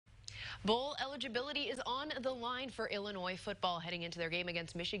Bowl eligibility is on the line for Illinois football heading into their game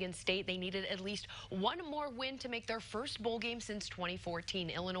against Michigan State. They needed at least one more win to make their first bowl game since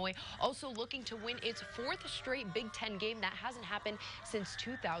 2014. Illinois also looking to win its fourth straight Big Ten game. That hasn't happened since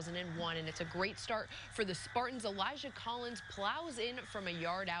 2001, and it's a great start for the Spartans. Elijah Collins plows in from a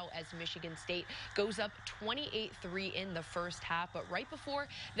yard out as Michigan State goes up 28-3 in the first half. But right before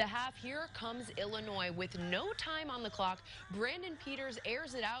the half, here comes Illinois with no time on the clock. Brandon Peters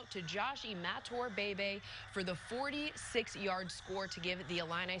airs it out to Josh Bebe for the 46-yard score to give the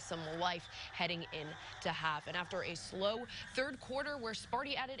Illini some life heading into half. And after a slow third quarter where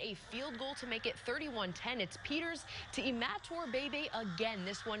Sparty added a field goal to make it 31-10, it's Peters to Bebe again.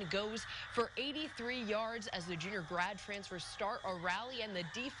 This one goes for 83 yards as the junior grad transfers start a rally, and the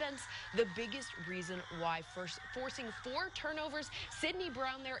defense the biggest reason why, forcing 4 turnovers. Sidney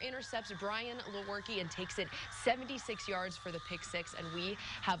Brown there intercepts Brian Lewerke and takes it 76 yards for the pick six, and we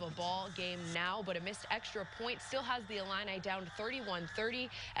have a ball game now, but a missed extra point still has the Illini down 31-30.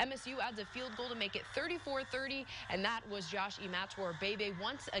 MSU adds a field goal to make it 34-30, and that was Josh Bebe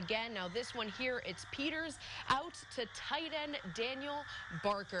once again. Now this one here, it's Peters out to tight end Daniel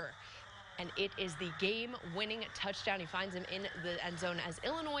Barker, and it is the game-winning touchdown. He finds him in the end zone as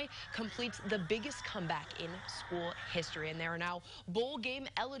Illinois completes the biggest comeback in school history, and they are now bowl game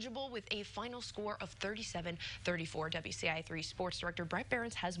eligible with a final score of 37-34. WCI3 Sports Director Brett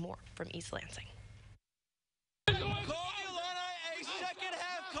Behrens has more from East Lansing. Call the Illini a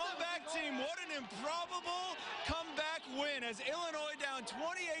second-half comeback team. What an improbable comeback win as Illinois down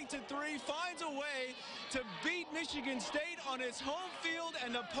 28-3 finds a way to beat Michigan State on its home field,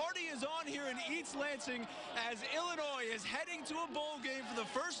 and the party is on here in East Lansing as Illinois is heading to a bowl game for the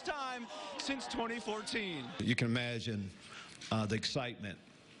first time since 2014. You can imagine the excitement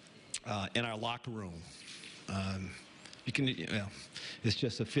in our locker room. It's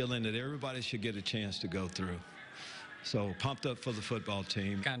just a feeling that everybody should get a chance to go through. So pumped up for the football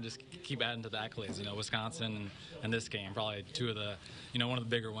team. Kind of just keep adding to the accolades. You know, Wisconsin and this game, probably two of the, one of the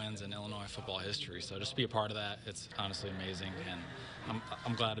bigger wins in Illinois football history. So just to be a part of that, it's honestly amazing. And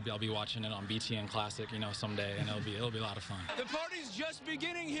I'm glad to be. I'll be watching it on BTN Classic, someday, and it'll be a lot of fun. The party's just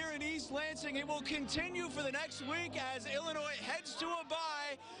beginning here in East Lansing. It will continue for the next week as Illinois heads to a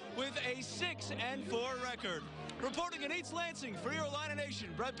bye with a 6-4 record. Reporting in East Lansing for your Illini Nation,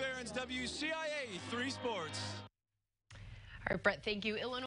 Brett Behrens, WCIA 3 Sports. All right, Brett, thank you. Illinois